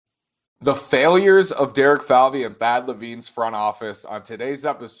The failures of Derek Falvey and Thad Levine's front office on today's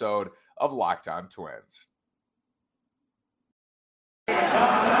episode of Locked On Twins.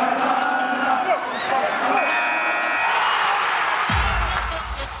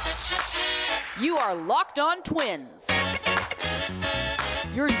 You are Locked On Twins,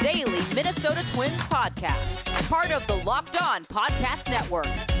 your daily Minnesota Twins podcast, part of the Locked On Podcast Network,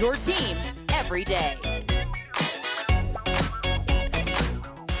 your team every day.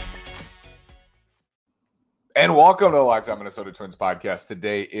 And welcome to the Locked On Minnesota Twins podcast.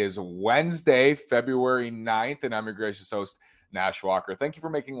 Today is Wednesday, February 9th, and I'm your gracious host, Nash Walker. Thank you for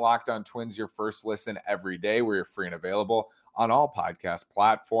making Locked On Twins your first listen every day. We're free and available on all podcast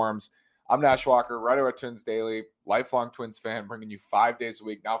platforms. I'm Nash Walker, writer at Twins Daily, lifelong Twins fan, bringing you 5 days a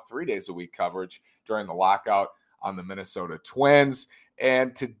week, now 3 days a week coverage during the lockout on the Minnesota Twins.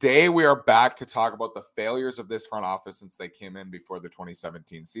 And today we are back to talk about the failures of this front office since they came in before the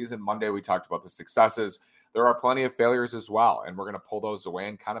 2017 season. Monday, we talked about the successes. There are plenty of failures as well, and we're going to pull those away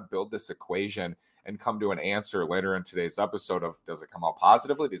and kind of build this equation and come to an answer later in today's episode of, does it come out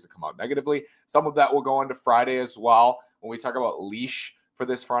positively? Does it come out negatively? Some of that will go into Friday as well when we talk about leash for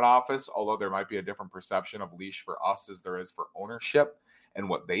this front office, although there might be a different perception of leash for us as there is for ownership and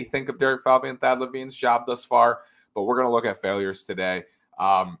what they think of Derek Falvey and Thad Levine's job thus far. But we're going to look at failures today.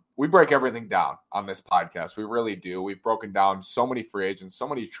 We break everything down on this podcast. We really do. We've broken down so many free agents, so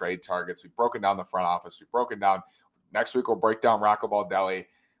many trade targets. We've broken down the front office. We've broken down. Next week, we'll break down Rocco Baldelli.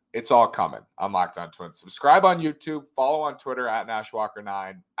 It's all coming on Locked On Twins. Subscribe on YouTube. Follow on Twitter at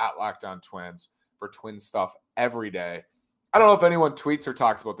NashWalker9, at Locked On Twins for Twin stuff every day. I don't know if anyone tweets or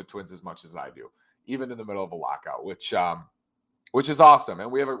talks about the Twins as much as I do, even in the middle of a lockout, which is awesome.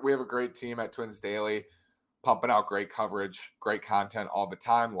 And we have a great team at Twins Daily, pumping out great coverage, great content all the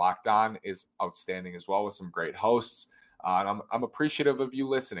time. Locked On is outstanding as well with some great hosts. And I'm appreciative of you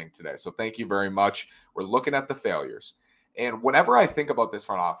listening today. So thank you very much. We're looking at the failures. And whenever I think about this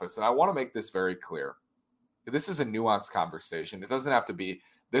front office, and I want to make this very clear, this is a nuanced conversation. It doesn't have to be,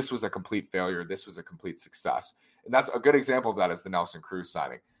 this was a complete failure, this was a complete success. And that's a good example of that is the Nelson Cruz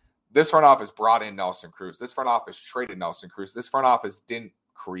signing. This front office brought in Nelson Cruz. This front office traded Nelson Cruz. This front office didn't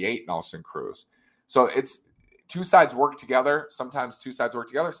create Nelson Cruz. So it's two sides work together. Sometimes two sides work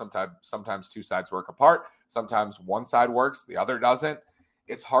together. Sometimes two sides work apart. Sometimes one side works, the other doesn't.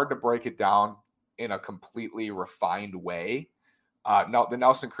 It's hard to break it down in a completely refined way. Now, the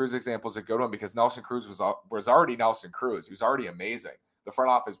Nelson Cruz example is a good one because Nelson Cruz was already Nelson Cruz. He was already amazing. The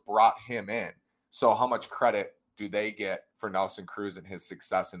front office brought him in. So how much credit do they get for Nelson Cruz and his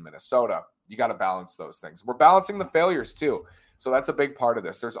success in Minnesota? You got to balance those things. We're balancing the failures too. So that's a big part of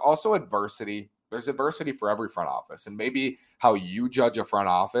this. There's also adversity. There's adversity for every front office. And maybe how you judge a front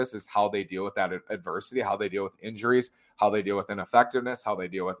office is how they deal with that adversity, how they deal with injuries, how they deal with ineffectiveness, how they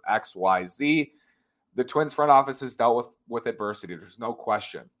deal with X, Y, Z. The Twins front office has dealt with adversity. There's no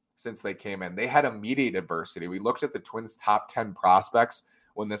question since they came in. They had immediate adversity. We looked at the Twins' top 10 prospects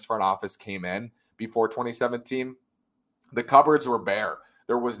when this front office came in before 2017. The cupboards were bare.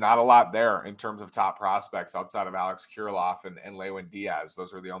 There was not a lot there in terms of top prospects outside of Alex Kirilloff and Lewin Diaz.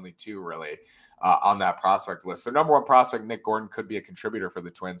 Those were the only two really on that prospect list. Their number one prospect, Nick Gordon, could be a contributor for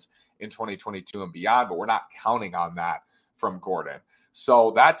the Twins in 2022 and beyond, but we're not counting on that from Gordon.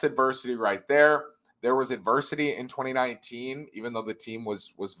 So that's adversity right there. There was adversity in 2019, even though the team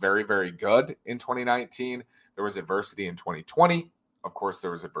was very, very good in 2019. There was adversity in 2020. Of course, there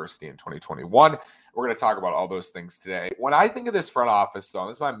was adversity in 2021. We're going to talk about all those things today. When I think of this front office, though,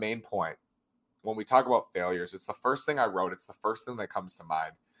 this is my main point. When we talk about failures, it's the first thing I wrote. It's the first thing that comes to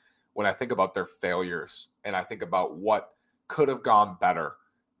mind when I think about their failures and I think about what could have gone better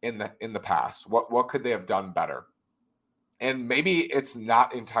in the past. What could they have done better? And maybe it's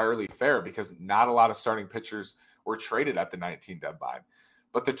not entirely fair because not a lot of starting pitchers were traded at the 19 deadline.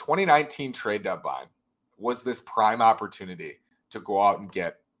 But the 2019 trade deadline was this prime opportunity to go out and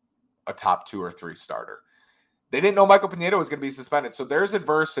get a top 2 or 3 starter. They didn't know Michael Pineda was going to be suspended. So there's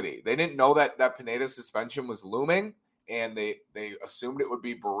adversity. They didn't know that Pineda's suspension was looming, and they assumed it would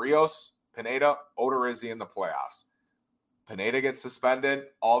be Berríos, Pineda, Odorizzi in the playoffs. Pineda gets suspended.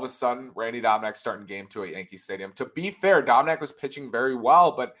 All of a sudden, Randy Dominic starting game 2 at Yankee Stadium. To be fair, Dominic was pitching very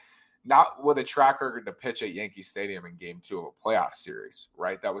well, but not with a track record to pitch at Yankee Stadium in game 2 of a playoff series,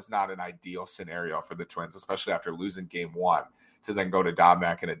 right? That was not an ideal scenario for the Twins, especially after losing game 1 to then go to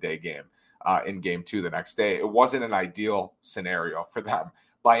Dominic in a day game in game 2 the next day. It wasn't an ideal scenario for them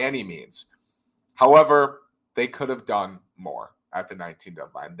by any means. However, they could have done more at the 19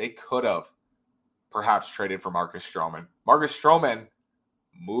 deadline. They could have perhaps traded for Marcus Stroman. Marcus Stroman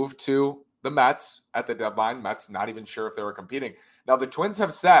moved to the Mets at the deadline. Mets not even sure if they were competing. Now, the Twins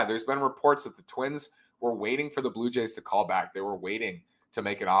have said, there's been reports that the Twins were waiting for the Blue Jays to call back. They were waiting to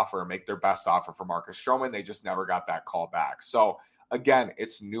make an offer, make their best offer for Marcus Stroman. They just never got that call back. So again,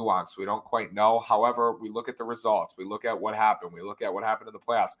 it's nuanced. We don't quite know. However, we look at the results. We look at what happened. We look at what happened in the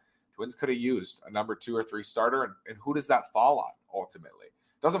playoffs. Twins could have used a number 2 or 3 starter. And who does that fall on ultimately?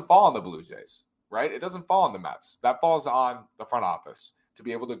 It doesn't fall on the Blue Jays, right? It doesn't fall on the Mets. That falls on the front office to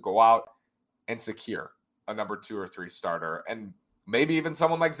be able to go out and secure a number 2 or 3 starter. And maybe even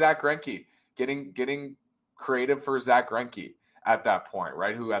someone like Zach Greinke, getting creative for Zach Greinke at that point,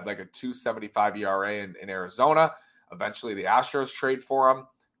 right? Who had like a 2.75 ERA in Arizona. Eventually the Astros trade for him.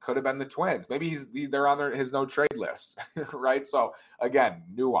 Could have been the Twins. Maybe they're on his no trade list, right? So again,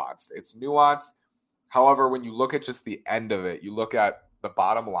 nuanced. It's nuanced. However, when you look at just the end of it, you look at the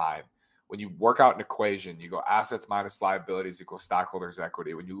bottom line. When you work out an equation, you go assets minus liabilities equals stockholders'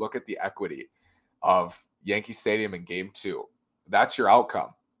 equity. When you look at the equity of Yankee Stadium in Game 2, that's your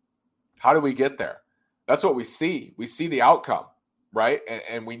outcome. How do we get there? That's what we see. We see the outcome, right?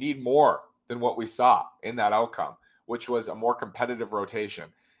 And we need more than what we saw in that outcome, which was a more competitive rotation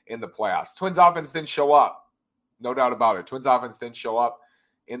in the playoffs. Twins offense didn't show up. No doubt about it. Twins offense didn't show up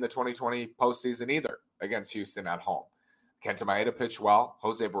in the 2020 postseason either against Houston at home. Kenta Maeda pitched well.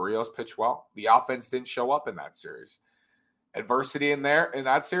 Jose Barrios pitched well. The offense didn't show up in that series. Adversity in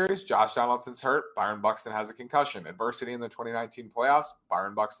that series, Josh Donaldson's hurt. Byron Buxton has a concussion. Adversity in the 2019 playoffs,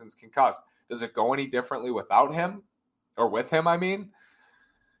 Byron Buxton's concussed. Does it go any differently without him? Or with him, I mean?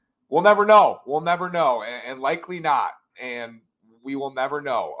 We'll never know. We'll never know. And likely not. And we will never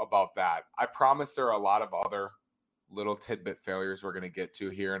know about that. I promise there are a lot of other little tidbit failures we're going to get to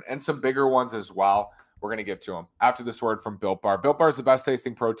here. And some bigger ones as well. We're going to get to them after this word from Built Bar. Built Bar is the best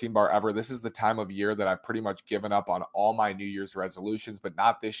tasting protein bar ever. This is the time of year that I've pretty much given up on all my New Year's resolutions, but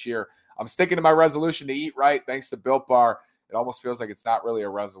not this year. I'm sticking to my resolution to eat right thanks to Built Bar. It almost feels like it's not really a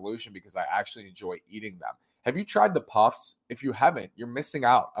resolution because I actually enjoy eating them. Have you tried the Puffs? If you haven't, you're missing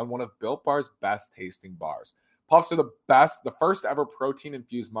out on one of Built Bar's best tasting bars. Puffs are the best, the first ever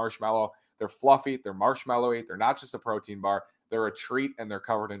protein-infused marshmallow. They're fluffy, they're marshmallowy, they're not just a protein bar. They're a treat, and they're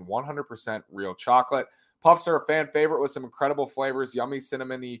covered in 100% real chocolate. Puffs are a fan favorite with some incredible flavors. Yummy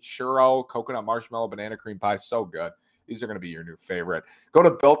cinnamony churro, coconut marshmallow, banana cream pie. So good. These are going to be your new favorite. Go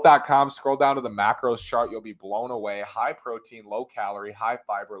to Built.com, scroll down to the macros chart. You'll be blown away. High protein, low calorie, high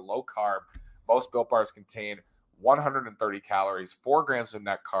fiber, low carb. Most Built bars contain 130 calories, 4 grams of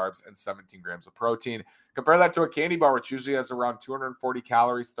net carbs, and 17 grams of protein. Compare that to a candy bar, which usually has around 240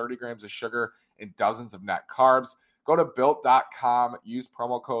 calories, 30 grams of sugar, and dozens of net carbs. Go to Built.com, use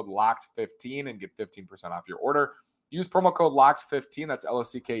promo code LOCKED15 and get 15% off your order. Use promo code LOCKED15, that's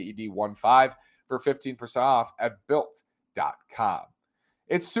LOCKED15, for 15% off at Built.com.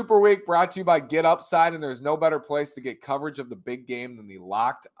 It's Super Week brought to you by Get Upside, and there's no better place to get coverage of the big game than the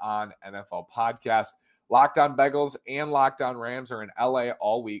Locked On NFL podcast. Locked On Bengals and Locked On Rams are in LA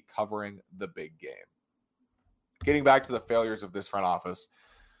all week covering the big game. Getting back to the failures of this front office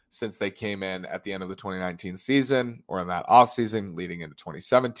since they came in at the end of the 2019 season or in that offseason leading into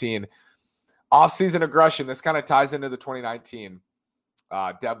 2017. Offseason aggression, this kind of ties into the 2019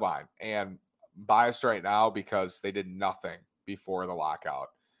 deadline. And biased right now because they did nothing before the lockout.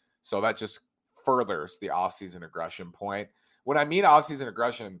 So that just furthers the offseason aggression point. When I mean offseason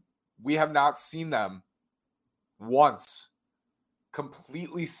aggression, we have not seen them once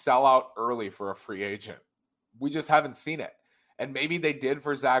completely sell out early for a free agent. We just haven't seen it. And maybe they did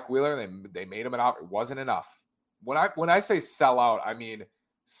for Zach Wheeler. They made him an offer. It wasn't enough. When I say sell out, I mean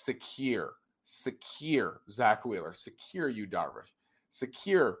secure Zach Wheeler, secure Yu Darvish,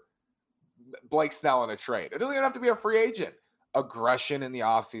 secure Blake Snell in a trade. It doesn't even have to be a free agent. Aggression in the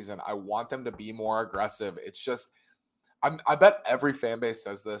offseason. I want them to be more aggressive. It's just, I bet every fan base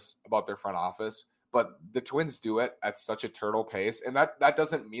says this about their front office, but the Twins do it at such a turtle pace. And that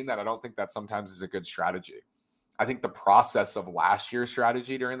doesn't mean that I don't think that sometimes is a good strategy. I think the process of last year's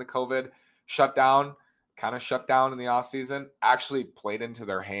strategy during the COVID shutdown in the offseason, actually played into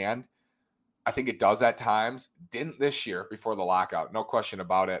their hand. I think it does at times. Didn't this year before the lockout. No question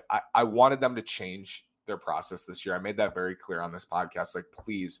about it. I wanted them to change their process this year. I made that very clear on this podcast. Like,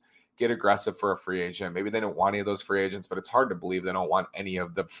 please get aggressive for a free agent. Maybe they don't want any of those free agents, but it's hard to believe they don't want any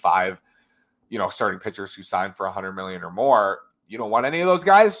of the 5, starting pitchers who signed for $100 million or more. You don't want any of those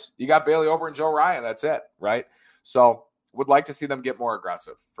guys. You got Bailey Ober and Joe Ryan. That's it, right? So would like to see them get more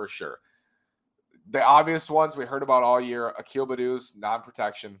aggressive for sure. The obvious ones we heard about all year: Akil Baddoo's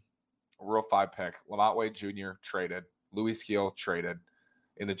non-protection, Rule 5 pick. Lamont Wade Jr. traded. Luis Gil traded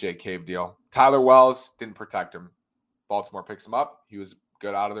in the Jake Cave deal. Tyler Wells didn't protect him. Baltimore picks him up. He was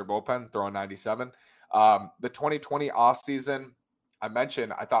good out of their bullpen, throwing 97. The 2020 offseason, I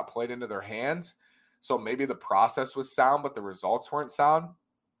mentioned I thought played into their hands. So maybe the process was sound, but the results weren't sound.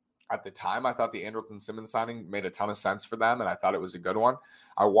 At the time, I thought the Andrelton Simmons signing made a ton of sense for them, and I thought it was a good one.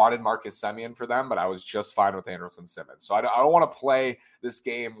 I wanted Marcus Semien for them, but I was just fine with Andrelton Simmons. So I don't want to play this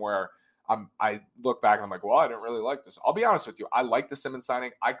game where I look back and I'm like, well, I didn't really like this. I'll be honest with you. I like the Simmons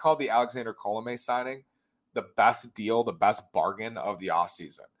signing. I called the Alexander Colome signing the best deal, the best bargain of the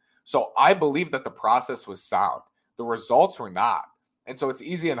offseason. So I believe that the process was sound. The results were not. And so it's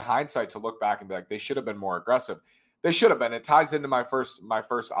easy in hindsight to look back and be like, they should have been more aggressive. They should have been. It ties into my first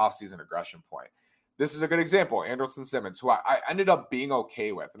offseason aggression point. This is a good example. Andrelton Simmons, who I ended up being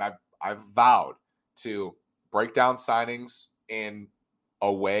okay with. And I vowed to break down signings in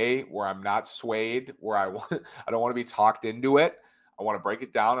a way where I'm not swayed, where I don't want to be talked into it. I want to break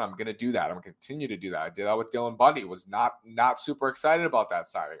it down, and I'm going to do that. I'm going to continue to do that. I did that with Dylan Bundy. Was not super excited about that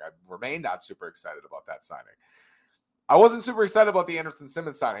signing. I remain not super excited about that signing. I wasn't super excited about the Andrelton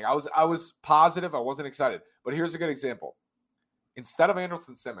Simmons signing. I was positive. I wasn't excited. But here's a good example. Instead of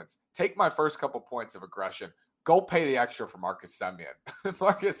Andrelton Simmons, take my first couple points of aggression. Go pay the extra for Marcus Semien.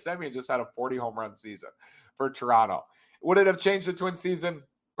 Marcus Semien just had a 40 home run season for Toronto. Would it have changed the Twins season?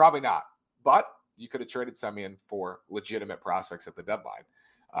 Probably not. But you could have traded Semien for legitimate prospects at the deadline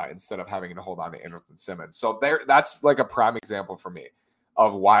instead of having to hold on to Andrelton Simmons. So that's like a prime example for me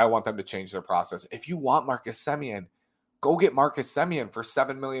of why I want them to change their process. If you want Marcus Semien, go get Marcus Semien for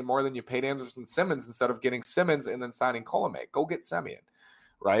 $7 million more than you paid Andrelton Simmons instead of getting Simmons and then signing Colome. Go get Semien,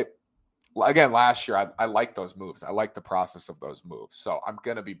 right? Again, last year, I like those moves. I like the process of those moves. So I'm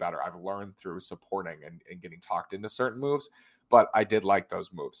going to be better. I've learned through supporting and getting talked into certain moves, but I did like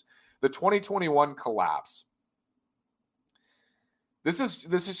those moves. The 2021 collapse. This is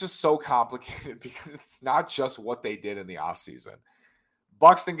just so complicated because it's not just what they did in the offseason.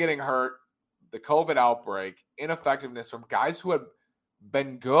 Buxton getting hurt, the COVID outbreak, ineffectiveness from guys who had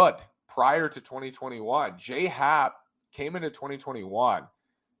been good prior to 2021. J-Happ came into 2021,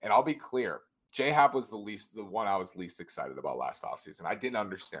 and I'll be clear, J-Happ was the one I was least excited about last offseason. I didn't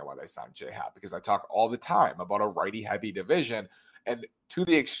understand why they signed J-Happ because I talk all the time about a righty-heavy division, and to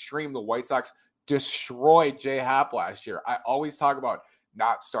the extreme, the White Sox destroyed J-Happ last year. I always talk about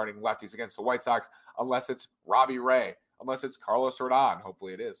not starting lefties against the White Sox unless it's Robbie Ray, unless it's Carlos Rodon.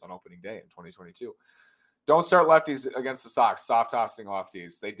 Hopefully it is on opening day in 2022. Don't start lefties against the Sox, soft tossing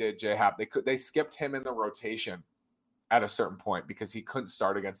lefties. They did J-Happ. They skipped him in the rotation at a certain point because he couldn't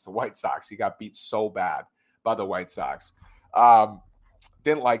start against the White Sox. He got beat so bad by the White Sox.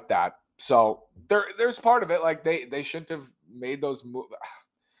 Didn't like that. So there's part of it. Like they shouldn't have made those moves.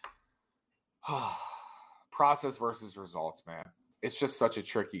 Process versus results, man. It's just such a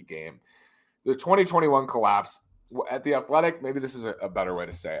tricky game. The 2021 collapse at The Athletic, maybe this is a better way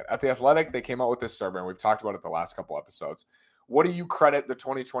to say it. At The Athletic, they came out with this survey, and we've talked about it the last couple episodes. What do you credit the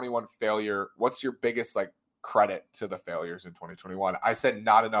 2021 failure? What's your biggest credit to the failures in 2021? I said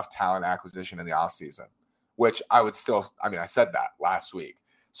not enough talent acquisition in the offseason, which I said that last week.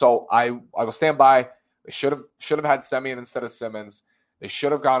 So I will stand by. They should have had Semien instead of Simmons. They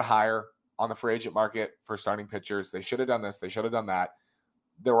should have gone higher on the free agent market for starting pitchers. They should have done this. They should have done that.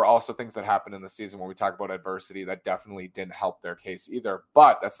 There were also things that happened in the season when we talk about adversity that definitely didn't help their case either.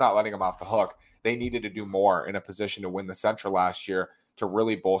 But that's not letting them off the hook. They needed to do more in a position to win the Central last year to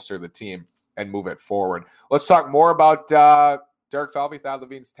really bolster the team and move it forward. Let's talk more about Derek Falvey, Thad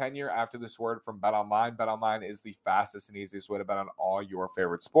Levine's tenure after this word from BetOnline. BetOnline is the fastest and easiest way to bet on all your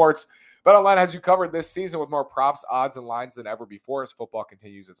favorite sports. BetOnline has you covered this season with more props, odds, and lines than ever before as football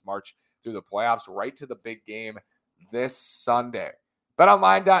continues its march through the playoffs right to the big game this Sunday.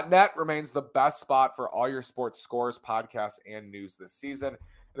 BetOnline.net remains the best spot for all your sports scores, podcasts, and news this season. And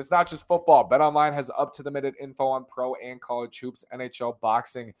it's not just football. BetOnline has up-to-the-minute info on pro and college hoops, NHL,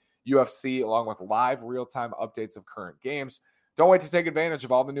 boxing, UFC, along with live real-time updates of current games. Don't wait to take advantage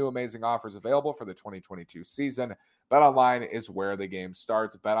of all the new amazing offers available for the 2022 season. BetOnline is where the game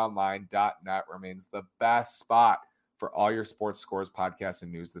starts. BetOnline.net remains the best spot for all your sports scores, podcasts,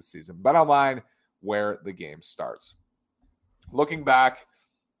 and news this season. BetOnline, where the game starts. Looking back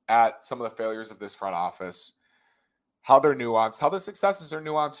at some of the failures of this front office, how they're nuanced, how the successes are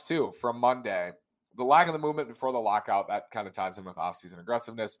nuanced too from Monday. The lack of the movement before the lockout, that kind of ties in with offseason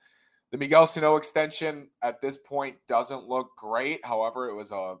aggressiveness. The Miguel Sano extension at this point doesn't look great. However, it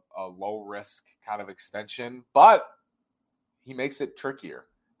was a low-risk kind of extension. But he makes it trickier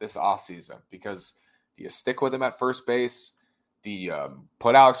this offseason because do you stick with him at first base? Do you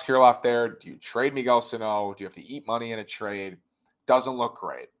put Alex Kirilloff there? Do you trade Miguel Sano? Do you have to eat money in a trade? Doesn't look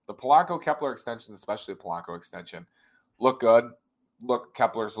great. The Polanco-Kepler extension, especially the Polanco extension, look good.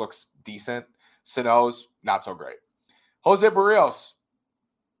 Kepler's looks decent. Sano's not so great. Jose Barrios.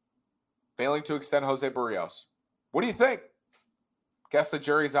 Failing to extend Jose Barrios. What do you think? Guess the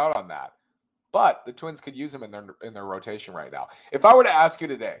jury's out on that. But the Twins could use him in their rotation right now. If I were to ask you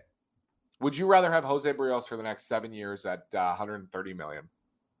today, would you rather have Jose Barrios for the next 7 years at $130 million?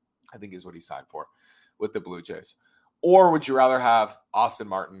 I think is what he signed for with the Blue Jays. Or would you rather have Austin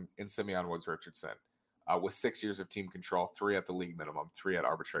Martin and Simeon Woods Richardson with 6 years of team control, 3 at the league minimum, 3 at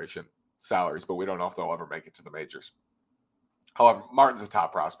arbitration salaries, but we don't know if they'll ever make it to the majors. However, Martin's a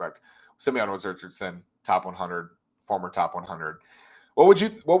top prospect. Simeon Woods Richardson, top 100, former top 100. What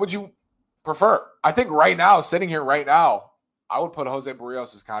would you prefer? I think right now, sitting here right now, I would put Jose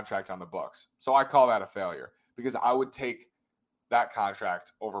Barrios' contract on the books. So I call that a failure because I would take that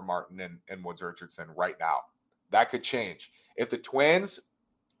contract over Martin and Woods Richardson right now. That could change. If the Twins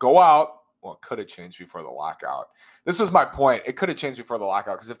go out, well, it could have changed before the lockout. This was my point. It could have changed before the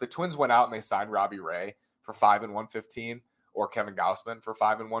lockout because if the Twins went out and they signed Robbie Ray for $5 and $115 or Kevin Gausman for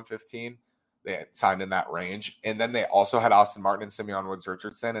 $5 and $115, they had signed in that range. And then they also had Austin Martin and Simeon Woods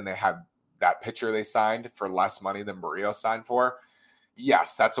Richardson, and they had that pitcher they signed for less money than Barrios signed for.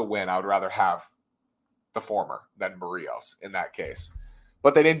 Yes, that's a win. I would rather have the former than Barrios in that case.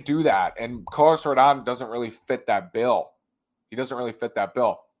 But they didn't do that. And Carlos Rodon doesn't really fit that bill. He doesn't really fit that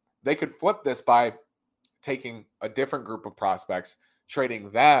bill. They could flip this by taking a different group of prospects, trading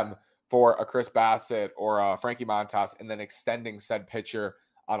them for a Chris Bassett or a Frankie Montas, and then extending said pitcher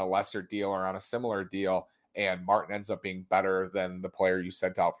on a lesser deal or on a similar deal. And Martin ends up being better than the player you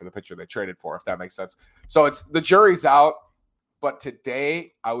sent out for the pitcher they traded for, if that makes sense. So it's the jury's out. But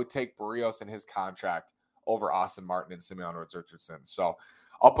today, I would take Barrios and his contract over Austin Martin and Simeon Woods Richardson. So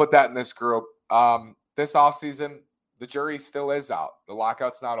I'll put that in this group. This offseason, the jury still is out. The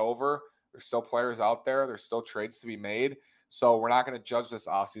lockout's not over. There's still players out there. There's still trades to be made. So we're not going to judge this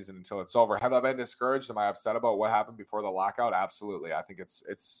offseason until it's over. Have I been discouraged? Am I upset about what happened before the lockout? Absolutely. I think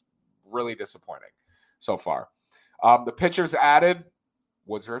it's really disappointing so far. The pitchers added,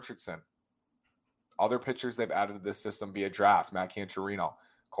 Woods Richardson. Other pitchers they've added to this system via draft, Matt Cantorino,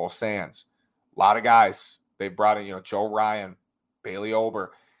 Cole Sands. A lot of guys. They brought in, Joe Ryan, Bailey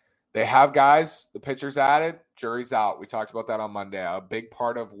Ober. They have guys, the pitchers added, jury's out. We talked about that on Monday. A big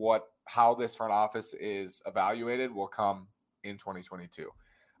part of how this front office is evaluated will come in 2022.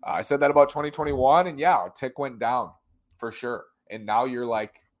 I said that about 2021, and yeah, our tick went down for sure. And now you're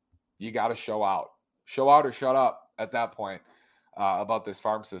like, you got to show out. Show out or shut up at that point about this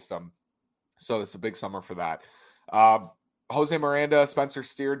farm system. So it's a big summer for that. Jose Miranda, Spencer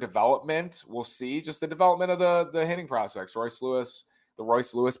Steer development. We'll see just the development of the hitting prospects. The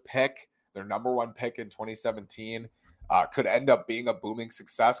Royce Lewis pick, their number 1 pick in 2017, could end up being a booming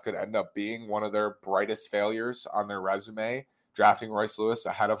success, could end up being one of their brightest failures on their resume, drafting Royce Lewis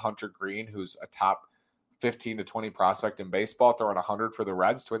ahead of Hunter Green, who's a top 15 to 20 prospect in baseball, throwing 100 for the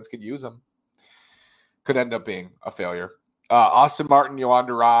Reds. Twins could use him. Could end up being a failure. Austin Martin, Yohan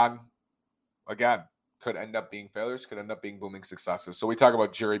Duran, again, could end up being failures, could end up being booming successes. So we talk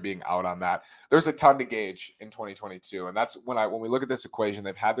about jury being out on that. There's a ton to gauge in 2022. And that's when we look at this equation,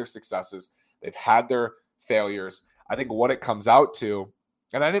 they've had their successes, they've had their failures. I think what it comes out to,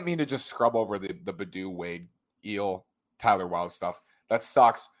 and I didn't mean to just scrub over the Baddoo, Wade, Eel, Tyler Wells stuff. That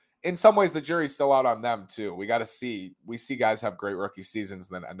sucks. In some ways, the jury's still out on them too. We got to see. We see guys have great rookie seasons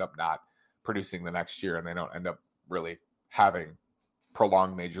and then end up not producing the next year, and they don't end up really having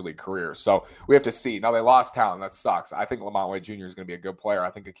prolonged major league careers. So we have to see. Now, they lost talent. That sucks. I think Lamont Wade Jr. is going to be a good player. I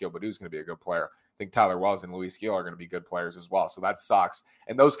think Akil Baddoo is going to be a good player. I think Tyler Wells and Luis Gil are going to be good players as well. So that sucks.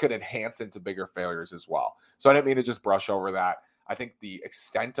 And those could enhance into bigger failures as well. So I didn't mean to just brush over that. I think the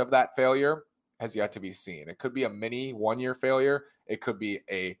extent of that failure has yet to be seen. It could be a mini one-year failure. It could be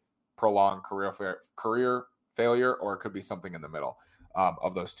a prolonged career failure, or it could be something in the middle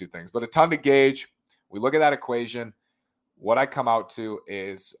of those two things. But a ton to gauge. We look at that equation. What I come out to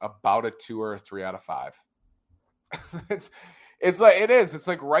is about a 2 or a 3 out of 5. It's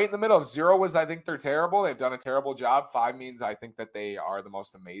like right in the middle. 0 was, I think they're terrible. They've done a terrible job. 5 means I think that they are the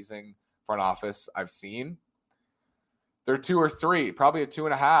most amazing front office I've seen. They're 2 or 3, probably a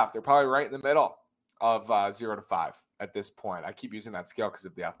 2.5. They're probably right in the middle of 0 to 5 at this point. I keep using that scale because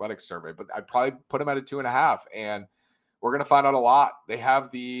of the athletic survey, but I'd probably put them at a 2.5. And we're going to find out a lot. They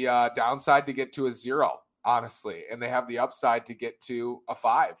have the downside to get to a 0. Honestly, and they have the upside to get to a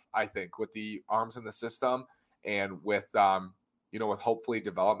 5, I think, with the arms in the system and with, with hopefully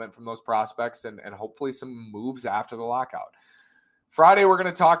development from those prospects and hopefully some moves after the lockout. Friday, we're going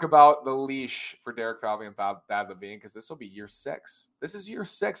to talk about the leash for Derek Falvey and Thad Levine because this will be year 6. This is year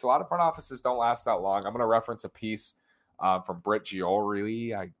 6. A lot of front offices don't last that long. I'm going to reference a piece from Britt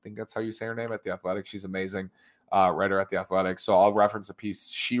Gioli. I think that's how you say her name at The Athletic. She's amazing. writer at The Athletic. So I'll reference a piece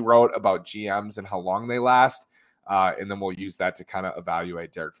she wrote about GMs and how long they last. And then we'll use that to kind of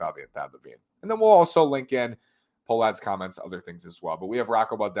evaluate Derek Falvey and Thad Levine. And then we'll also link in Polad's comments, other things as well. But we have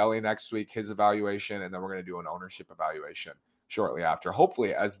Rocco Baldelli next week, his evaluation, and then we're going to do an ownership evaluation shortly after,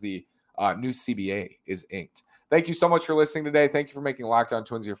 hopefully as the new CBA is inked. Thank you so much for listening today. Thank you for making Locked On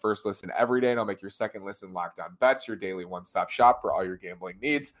Twins your first listen every day, and I'll make your second listen Locked On Bets, your daily one-stop shop for all your gambling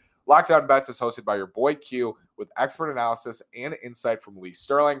needs. Locked On Bets is hosted by your boy Q with expert analysis and insight from Lee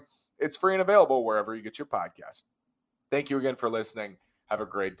Sterling. It's free and available wherever you get your podcasts. Thank you again for listening. Have a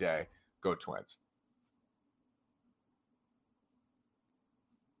great day. Go Twins.